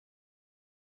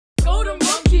Golden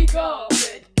Monkey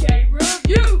Garbage Game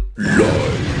Review!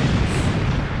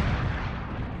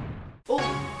 Oh,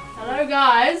 hello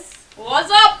guys. What's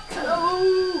up?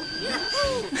 Hello.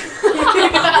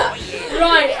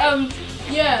 Right,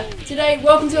 yeah, today,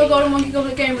 welcome to our Golden Monkey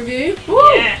Goblet Game Review. Woo.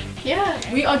 Yeah.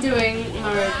 We are doing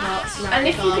Mario Kart. And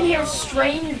if you can hear a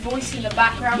strange voice in the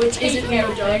background, which isn't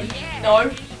real, Joe.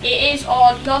 No, it is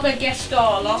our another guest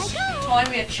star. Last time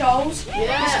we had Charles.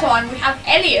 Yeah. This time we have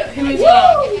Elliot, who is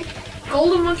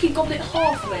Golden Monkey Goblet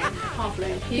Halfling.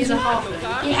 Halfling. He's a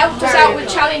halfling. He helped us out with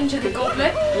Challenge of the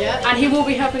Goblet. Yeah. And he will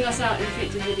be helping us out in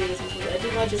future videos as well.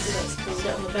 Did I just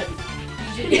sit on the bed?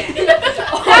 Yeah.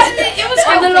 It was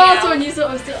on the helping last out. one you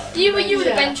sort of You were the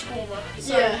Yeah. bench warmer.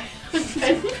 So Yeah. that's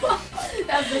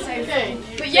the same thing.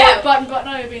 But yeah, yeah, but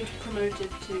now you're being promoted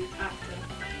to actor.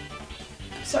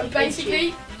 so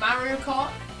basically, Mario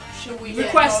Kart. Shall we get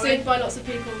Requested going? by lots of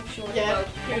people, sure. Yeah.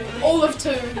 All of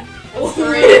two. All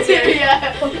three. three.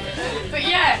 Yeah. But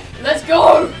yeah, let's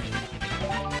go!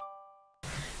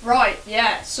 Right,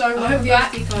 yeah, so I we're hope the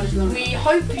back. SD card is long. We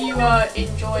hope you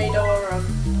enjoyed our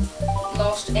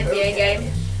last NBA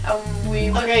game. And we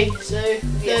Okay, so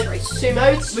the two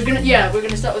modes. We're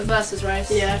gonna start with versus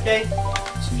race. Yeah. Okay.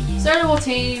 Solo or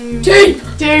team? Team.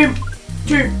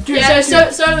 Yeah, so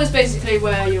solo is basically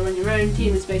where you're on your own.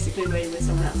 Team is basically where you're with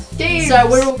someone else. Teams. So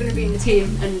we're all gonna be in the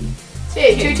team and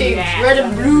two teams, Yeah. red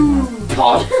and blue.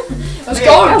 God. Let's Okay,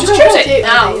 go! I'll Just go choose with it! it.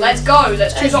 Now, let's go!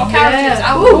 Let's choose our characters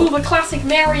Yeah. out of all the classic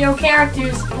Mario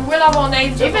characters. And we'll have our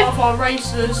names of our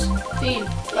racers. team.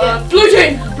 Blue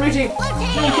team! Blue team.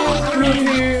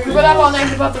 We'll have our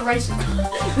names above the racers.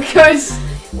 Because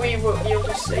you'll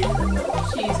just see.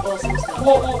 She's awesome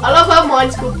stuff. I love how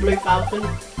mine's called Blue Falcon.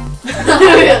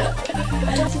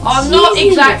 I'm not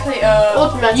exactly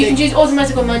Automatic. You can choose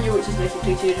automatic or manual, which is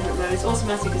basically two different modes.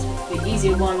 Automatic is the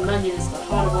easier one, manual is the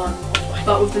harder one.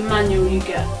 But with the manual you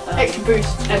get extra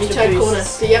boost when you extra turn boosts. corners.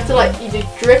 So you have to like either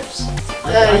drifts.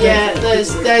 Yeah,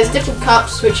 there's different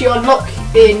cups which you unlock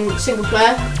in single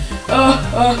player.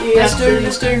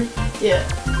 let's do. Yeah.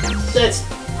 So it's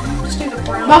Let's do the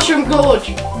brown. Mushroom Gorge.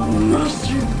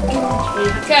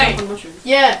 Okay.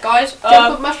 Yeah. Guys,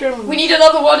 Jump up mushroom. we need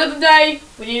another word of the day.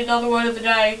 We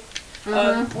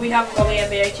haven't got the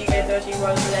NBA 2K13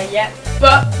 word of the day yet,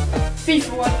 but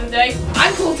FIFA word of the day,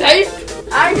 ankle tape.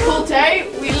 Ankle tape.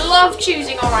 We love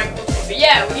choosing our ankle tape, but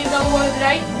yeah, we need another word of the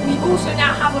day. We also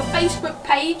now have a Facebook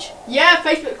page. Yeah,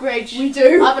 Facebook page. We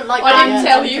do. I haven't liked I that didn't yet.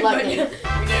 tell I you, like but it. yeah,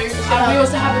 we do. And we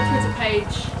also have a Twitter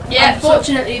page. Yeah,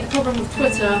 Unfortunately, the problem with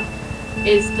Twitter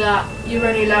is that you're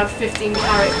only allowed 15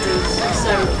 characters.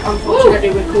 So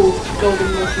unfortunately, we're called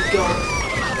Golden Monkey Goblet.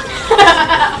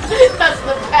 That's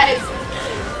the best.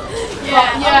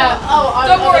 Yeah.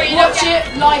 Don't worry, you don't Watch it,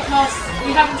 like us.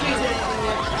 We haven't tweeted anything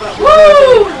yet. But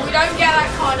Woo! We don't get that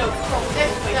kind of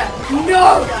problem.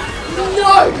 No!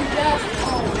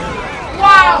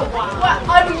 Wow!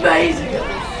 I'm amazing at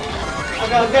this.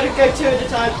 Okay, I'm gonna go two at a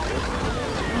time.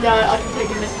 No, I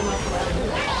completely missed the mushroom.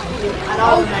 And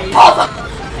I'm amazing.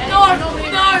 No!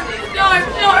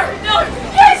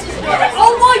 Yes!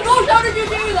 Oh my god, how did you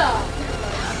do that?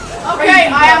 Okay,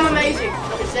 I am amazing.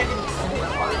 Okay, second.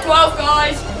 12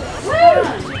 guys.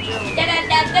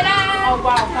 Oh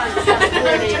wow, thanks. That's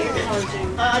really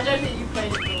encouraging. I don't think you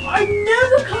played it before. I've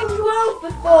never come 12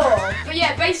 before. But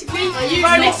yeah, basically, You've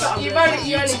only played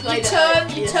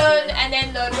you turn, and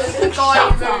then the guy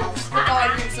moves. The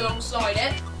guy moves alongside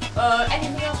it.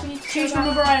 Anything else we need to Choose from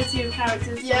a variety of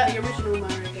characters Yeah. from the original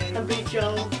Mario game. And beat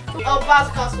Joel. Oh, Baz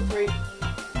Castle 3. I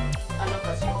love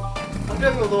that song. I'm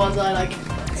doing all the ones I like,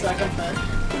 so I come first.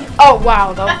 Oh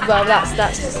wow, that's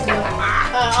just.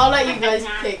 I'll let you guys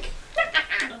pick.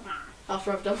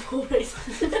 After I've done 4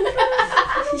 races.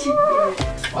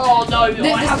 Oh no,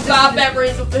 I have bad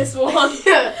memories of this one.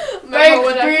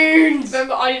 Baked beans!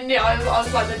 Remember, I didn't. I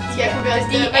was like the. Yeah, guys,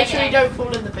 make sure you don't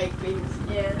fall in the baked beans.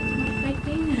 Yeah. Baked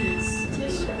beans.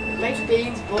 Baked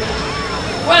beans, boy.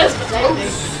 Where's the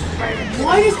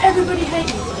Why does everybody hate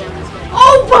me today in this game?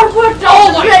 Oh my god!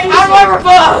 Oh my! How do I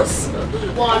reverse?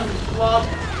 One.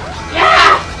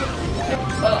 Yeah.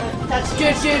 That's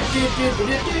good.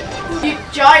 You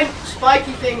giant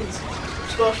spiky things.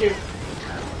 Squash you.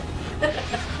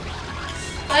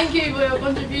 Thank you for your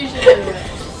contribution.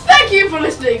 Thank you for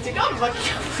listening to God Monkey.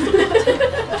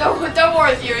 Don't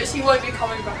worry, viewers. He won't be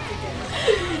coming back again.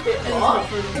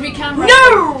 We can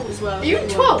No! as well. Are you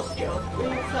 12, Joe?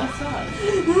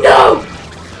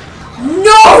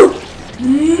 No!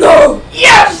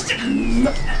 Yes! You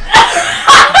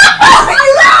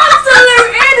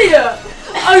absolute idiot!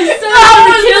 I'm so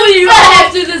gonna kill you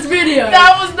after this video.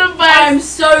 That was the best. I'm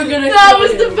so gonna That kill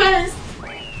was you. the best.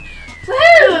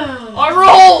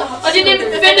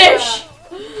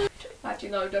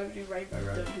 don't do Rainbow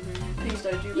Road. Don't do Rainbow. Please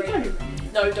don't do You can Rainbow. do Rainbow.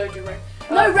 No, don't do Rainbow.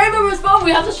 No, Rainbow was fun.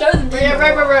 We have to show them. Yeah,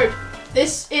 Rainbow Road.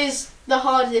 This is the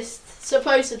hardest,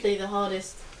 supposedly the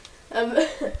hardest.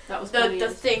 That was The funny.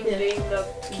 thing Yeah. being the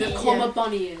The key. comma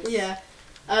bunny is. Yeah.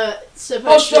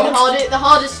 Supposedly the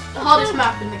hardest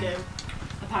map in the game.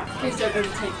 Apparently. Please don't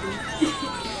overtake me.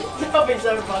 That'll be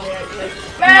so funny actually.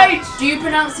 Mate! Do you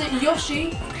pronounce it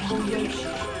Yoshi or Yoshi?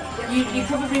 You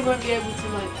probably won't be able to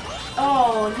like.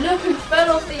 Oh, look who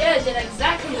fell off the edge in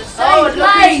exactly the same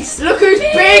place! Look who's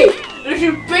big! Look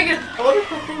who's big!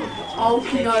 Oh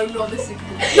no, not this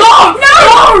again. No!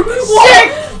 No!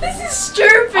 What? This is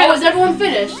stupid. Oh, is everyone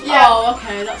finished? Yeah. Oh,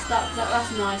 okay, that's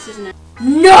nice, isn't it?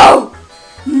 No!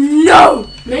 No!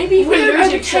 Maybe if we We're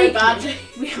losing so overtake badly.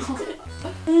 we are.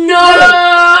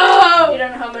 No! You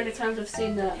don't know how many times I've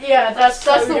seen that. Yeah, that's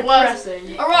so the worst.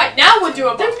 depressing. Alright, now we'll do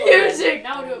a battle. Music!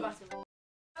 Now we'll do a battle.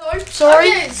 Sorry?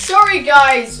 Okay, sorry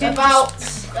guys about,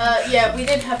 yeah, we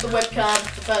did have the webcam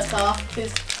the first half,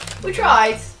 because we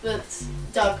tried, but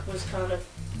Doug was kind of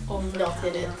not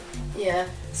in it. Yeah.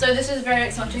 So this is very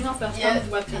exciting. Our first Yeah. time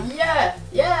with webcam.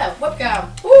 Yeah, webcam.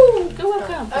 Woo! Go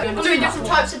webcam. We'll do different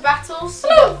types of battles.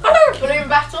 Hello. Balloon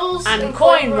battles. And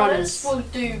coin runners. We'll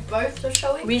do both,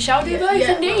 shall we? We shall do Yeah, both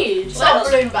yeah. indeed. Start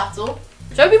balloon battle.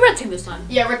 Shall we be red team this time?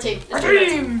 Yeah, red team. Let's do red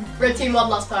team. Red team won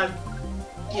last time.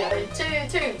 Yeah. Two.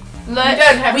 You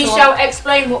don't have We to shall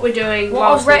explain what we're doing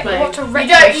whilst we're playing.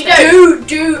 You don't.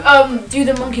 Do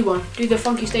the monkey one. Do the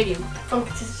funky stadium.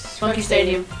 Funky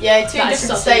stadium. Yeah, two That is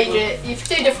different such a good stages. You've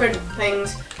two different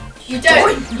things. You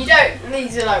don't.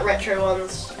 These are like retro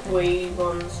ones, Wii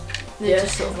ones. They're Yeah.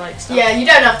 just sort of like stuff. Yeah, you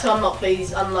don't have to unlock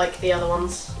these, unlike the other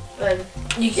ones.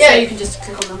 You Yeah. so you can just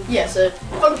click on them. Yeah, so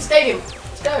Funky Stadium.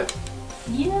 Let's go.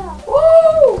 Yeah.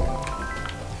 Woo!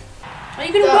 Are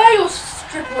you gonna wear your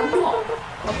strip or not?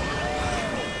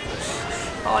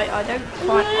 I don't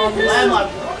quite Where am I?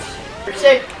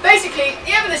 So basically,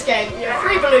 the aim of this game, you have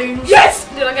 3 balloons. Yes!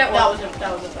 Did I get That one? was a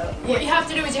better. What you have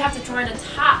to do is you have to try and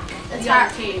attack the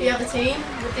Attack other team. the other team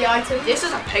with the item. This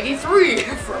is a Peggy 3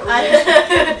 for a reason.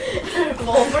 And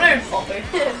more balloon popping.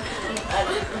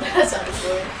 That's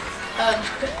actually.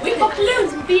 We pop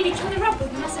balloons and beat each other up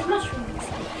with massive mushrooms.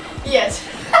 Yes.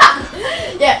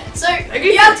 Yeah. So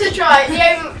you have to try. The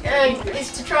aim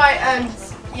is to try and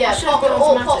pop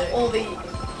all the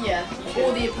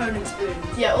all the opponent's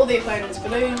balloons. all the opponent's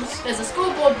balloons There's a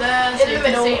scoreboard there, so in you the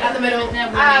can middle. see At the middle.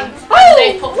 and And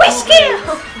they pop whiskey!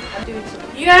 I'm doing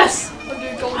something. Yes! I'm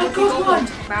doing I got one!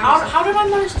 How did I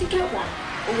manage to get one?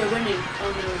 Oh, we're winning.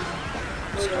 Oh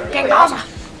King Bowser.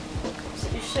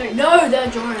 no. No, they're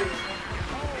drawing.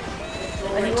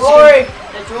 Rory.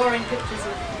 They're drawing pictures of.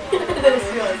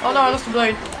 Oh no, I lost a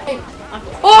balloon. I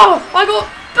got. Oh, I got.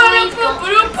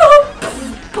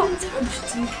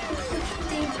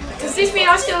 Does this mean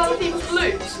I steal other people's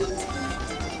balloons? No,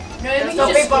 we Stop can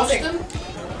just big squash bossing. them.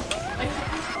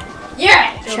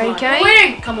 Yeah. Shaky.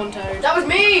 Winning. Come on, Toad. That was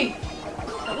me.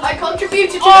 I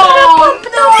contributed to Oh,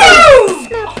 no!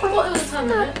 I thought there was a time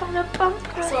limit.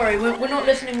 Sorry, we're not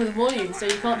listening with volume, so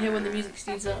you can't hear when the music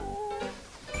speeds up.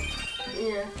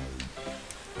 Yeah.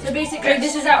 So basically,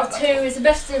 this is out of 2. It's a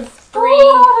best of 3,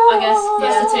 I guess.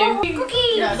 Best of 2.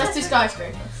 Cookie. Yeah, let's do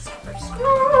skyscraper.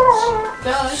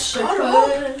 That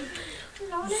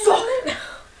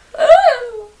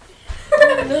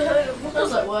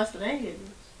was like worse than aliens.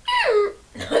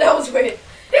 That was weird.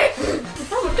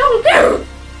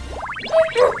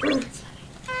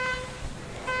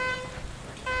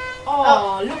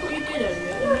 Oh, look what you did over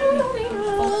it.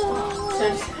 So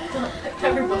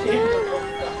everybody.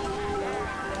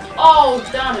 Oh,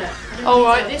 damn it.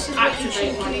 Alright, this is what you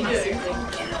Activate my cheekily massive do. thing.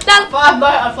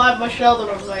 I fired my shell the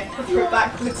wrong way. I threw it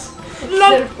backwards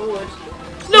instead of forward.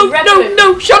 No,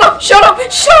 shut up!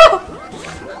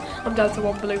 I'm down to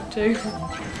 1 balloon too.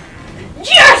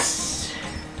 Yes!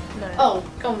 No. Oh,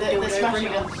 come on, they're smashing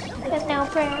us. There's no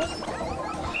prayer.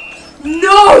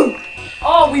 No!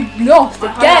 Oh, we lost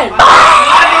again!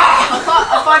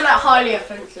 I find that highly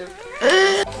offensive.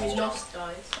 We lost,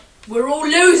 guys. We're all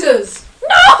losers!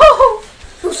 No!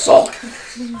 You suck!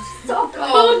 Stop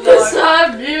Oh, the no.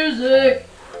 sad music!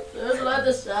 Just like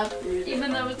the sad music.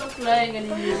 Even though it's not playing any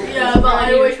music. Yeah, but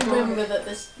I always remember that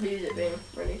this music being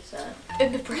really sad.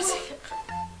 In the pressing.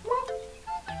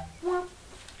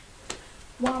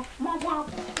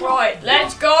 Right,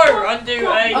 let's go and do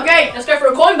a. Okay, let's go for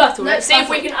a coin battle. Let's Let's see if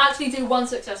battle. we can actually do one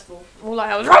successful. All I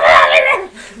have is Raheem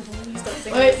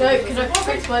Wait, no, because I can't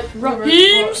fix my...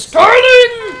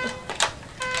 Sterling!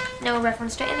 No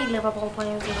reference to any Liverpool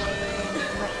players.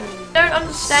 Don't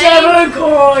understand. 7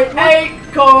 coin, 8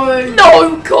 coin.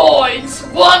 No coins!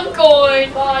 1 coin!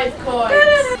 5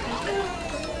 coins.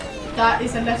 That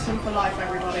is a lesson for life,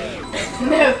 everybody.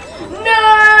 No!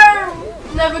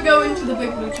 Never go into the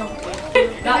big blue chocolate.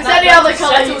 If it's any other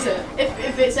colour, use it.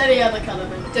 If it's any other colour,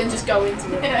 then just go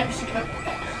into it. Yeah, just go.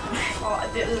 Oh,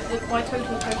 my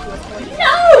total was 20.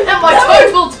 No! And my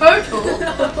total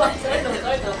My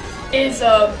total is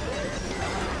Oh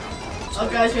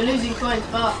guys, we're losing coins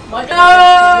fast. my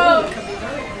No! can be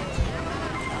very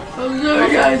Oh no,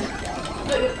 guys!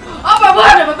 Oh my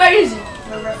word, I'm amazing!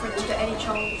 no reference to any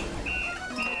child.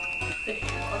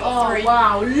 Oh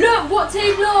wow! Look what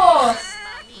team lost!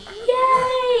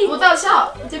 Yay! Well, that's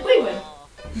up. Did we win?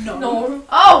 No.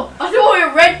 Oh, I thought we were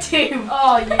a red team.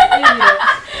 Oh, you idiot!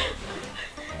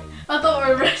 I thought we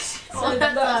were a red team.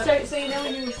 So you know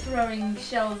when you were throwing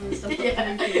shells and stuff Yeah.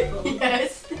 at people?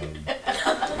 Yes.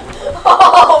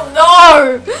 Oh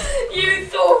no! You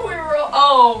thought we were.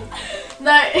 Oh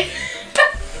No.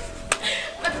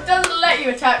 But it doesn't let you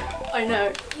attack. I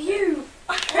know. you.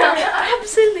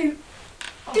 Absolute.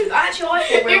 Dude, actually, I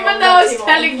thought we were Even on though I one was team at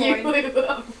telling one you point. we were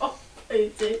wrong.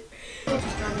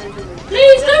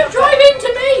 Please don't drive into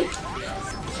me!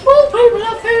 Small people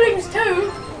have feelings too.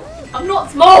 I'm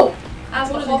not small! As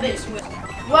the hobbits were.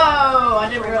 Whoa! I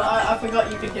didn't realize. I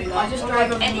forgot you could do that. I just Or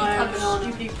drive like over any my kind own of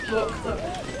banana. stupid book that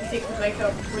you think would make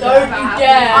a really Don't bad. you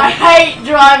dare! I hate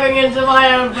driving into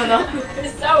my own banana.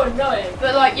 It's so annoying.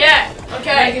 But like, yeah,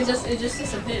 okay. Like it just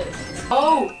disappears.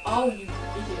 Oh, you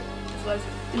idiot.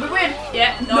 Did we win?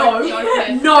 Yeah, No, no.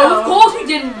 no, of course we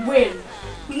didn't win.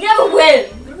 We never win.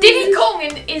 Diddy Kong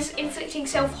is inflicting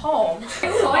self-harm.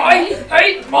 I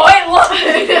hate my life.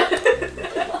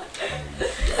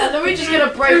 And then we're just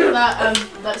gonna break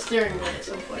that steering wheel at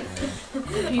some point.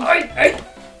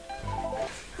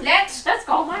 Let's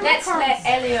go. let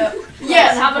Elliot.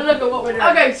 Yes. Have a look at what we're doing.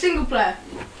 Okay, single player.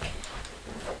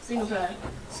 Single player.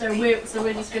 So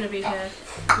we're just gonna be here.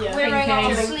 Yeah. We're in our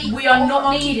case sleep. we are not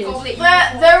monkey needed. goblet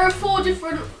There are 4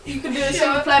 different. You can do a Shirt,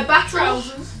 single player battle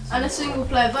trousers. and a single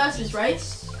player versus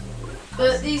race.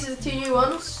 But these are the 2 new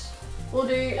ones. We'll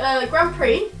do Grand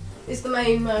Prix is the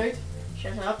main mode.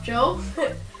 Shut up, Joel.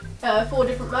 4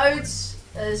 different modes.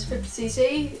 There's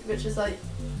 50cc, which is like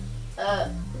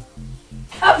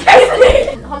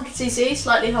 100cc,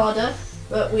 slightly harder,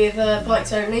 but with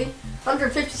bikes only.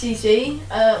 150cc,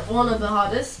 one of the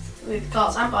hardest with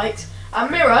karts and bikes. And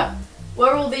Mirror,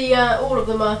 where all of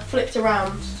them are flipped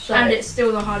around. So And it's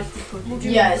still the hardest difficulty.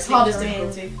 yeah, it's hardest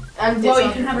difficulty. And Well, it's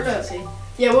you can have a look. 150cc.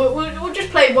 Yeah, we'll just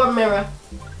play one Mirror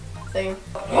thing.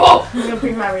 Oh, I'm gonna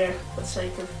be Mario for the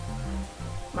sake of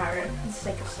Mario. For the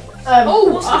sake of sex.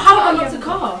 Oh, the I haven't car unlocked you the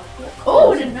car.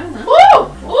 Oh, I didn't know that.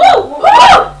 oh!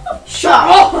 Shut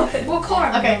up! What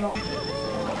car? Okay.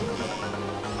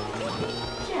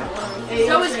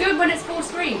 So it's good when it's full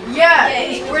screen. Yeah, Yeah,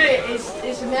 it's brilliant.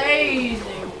 It's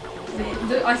amazing.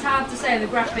 I have to say the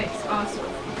graphics are sort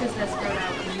of, because they're spread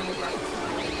out and more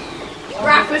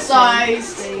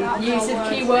Graphicised. Use of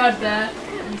keyword there.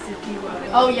 Use of keyword.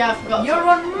 Oh yeah, I forgot. You're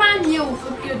on manual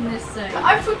for goodness sake.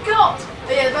 I forgot. Oh,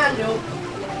 yeah, the manual.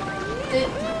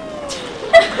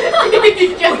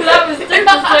 That was super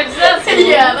successful.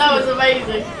 Yeah, that was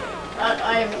amazing.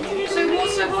 I haven't used it. So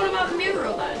what's so hard about the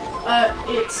mural then?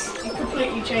 It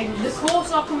completely changes. The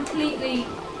course are completely.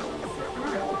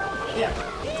 Yeah.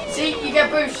 See, you get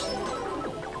boost.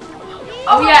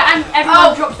 Oh yeah, and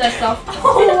everyone Oh. drops their stuff.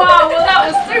 Oh wow, well that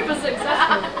was super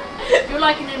successful. You're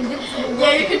like an invincible.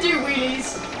 Yeah, you can do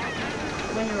wheelies.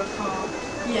 when you're a car.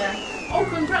 Yeah. Oh,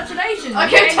 congratulations! I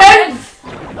you came came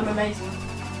 10th. I'm amazing.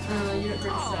 You look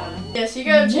pretty sad. Yeah, so you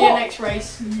go to your next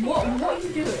race. What are you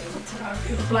doing?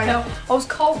 Blank. I was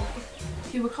cold.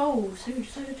 You were cold, so you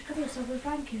decided to cover yourself with a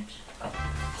blanket.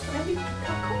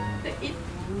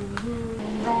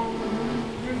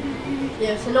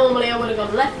 Yeah, so normally I would have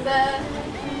gone left there.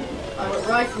 I went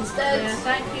right instead. Yeah,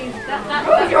 thank you.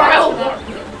 Oh, you're out.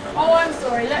 Oh, I'm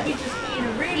sorry. Let me just be in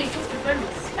a really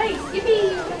claustrophobic space.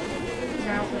 Yippee!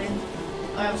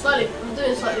 I'm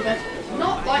doing slightly better.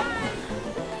 Not like.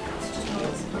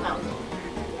 No.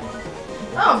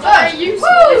 Oh, I'm Very done. useful,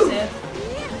 Woo! is it?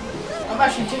 I'm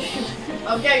actually just.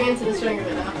 I'm getting into the swing of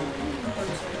it now.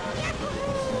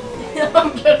 I'm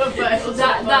gonna fail.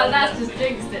 That's just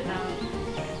jinxed it now.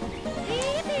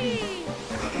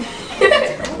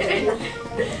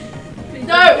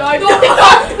 No!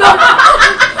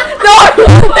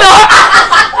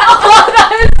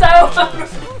 No!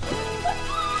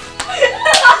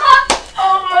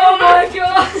 Oh my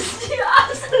gosh! You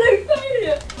absolute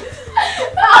failure!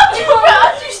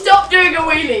 How do you stop doing a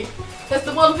wheelie? That's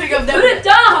the one thing I've never. Put it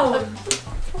down!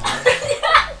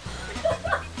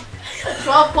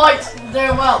 12 points,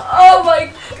 doing well. Oh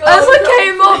my god! As I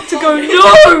came up to go,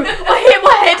 no! I hit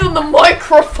my head on the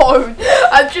microphone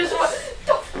and just went,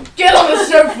 Get on the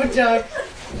sofa, Joe.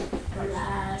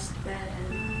 Last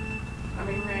man. I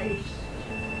mean, race.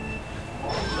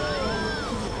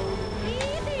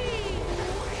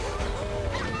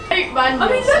 I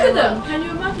mean, look at them. Can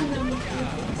you imagine them?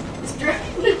 It's true.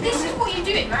 this is what you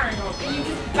do in Mario Kart. You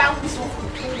just bounce off the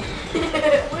floor.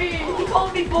 You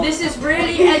can't be bothered. This is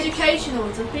really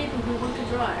educational to people who want to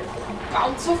drive.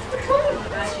 Bounce off the corner.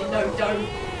 Actually, no, don't.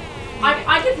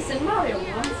 I did this in Mario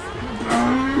once.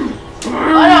 I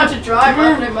know how to drive,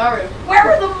 I play Mario.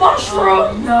 Where are the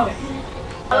mushrooms? No.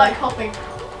 I like hopping.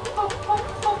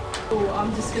 Oh,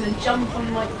 I'm just gonna jump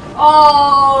on my.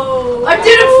 Oh! I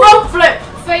did a front flip!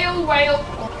 Fail whale.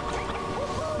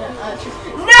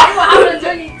 No! What happens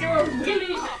when you do a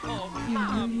really?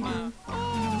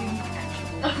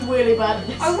 I'm really bad at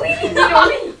this. I really did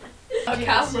on Okay,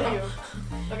 camera.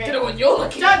 Okay. Don't know what you're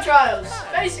looking Time trials.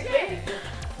 Basically,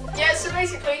 yeah. So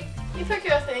basically, you pick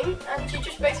your thing, and you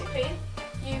just basically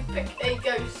you pick a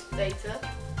ghost data,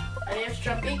 and you have to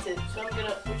try and beat it. So I'm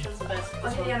gonna. Which one's the best?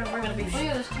 This one. I'm gonna beat Oh it.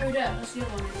 yeah, there's Toad out. That's the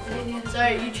other one. So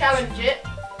you challenge it.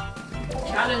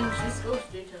 Challenge this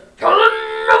ghost data.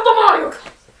 Challenge of the Mario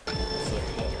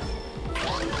Kart.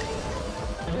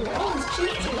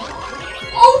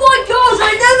 Oh my gosh!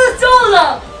 I never saw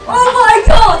that. Oh my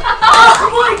god! Oh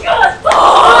my god!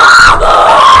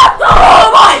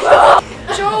 Oh my god!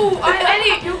 Joe,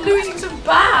 Elliot, you're losing so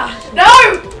bad. No!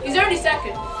 He's only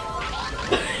second.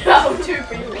 Oh, 2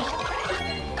 people.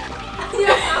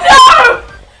 Yeah. No!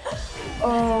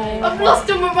 Oh. I've lost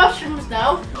all my mushrooms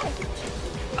now.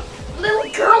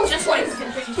 Little girl just like.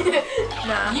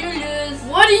 Nah. You lose.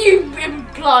 What are you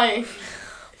implying?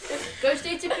 Ghost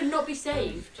data could not be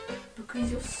saved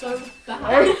because you're so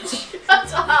bad.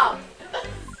 Shut up.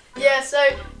 Yeah, so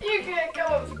you can go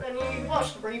up and you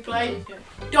watch the replay.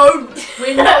 Don't.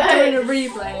 We're not doing a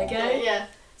replay, okay? Yeah.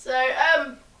 So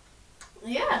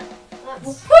yeah.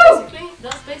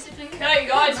 That's basically. Okay,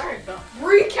 guys. Mario Kart.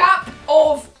 Recap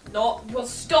of not your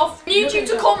stuff. Need you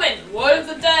to comment. Word of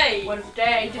the day. Word of the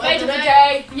day. Word Debate of of the the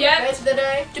day. Yep. Debate of the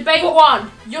day. Debate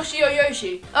 1. Yoshi or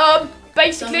Yoshi? That's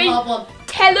Basically, a hard one.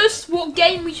 tell us what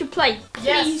game we should play.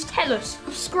 Yes. Please tell us.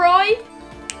 Subscribe.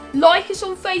 Like us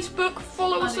on Facebook.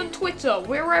 Follow us on Twitter.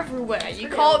 We're everywhere. You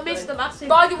pretty can't everywhere. miss the massive.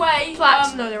 By the way,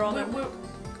 Flats. No, they're on we're,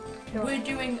 there. we're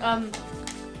doing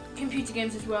computer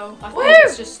games as well. I think Woo!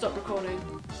 let's just stop recording.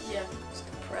 Yeah. It's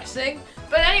depressing.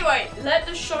 But anyway, let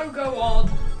the show go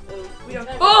on. We don't.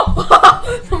 Okay.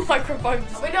 Oh! The microphone.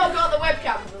 We not got the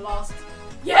webcam for the last.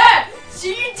 Yeah! So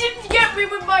you didn't get me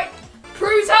with my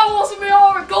proves how awesome we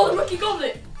are at Golden Rookie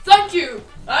Goblet. Thank you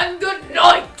and good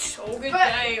night or good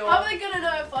But day or how are they gonna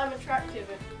know if I'm attractive?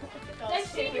 If they can't they've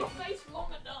see seen me? your face.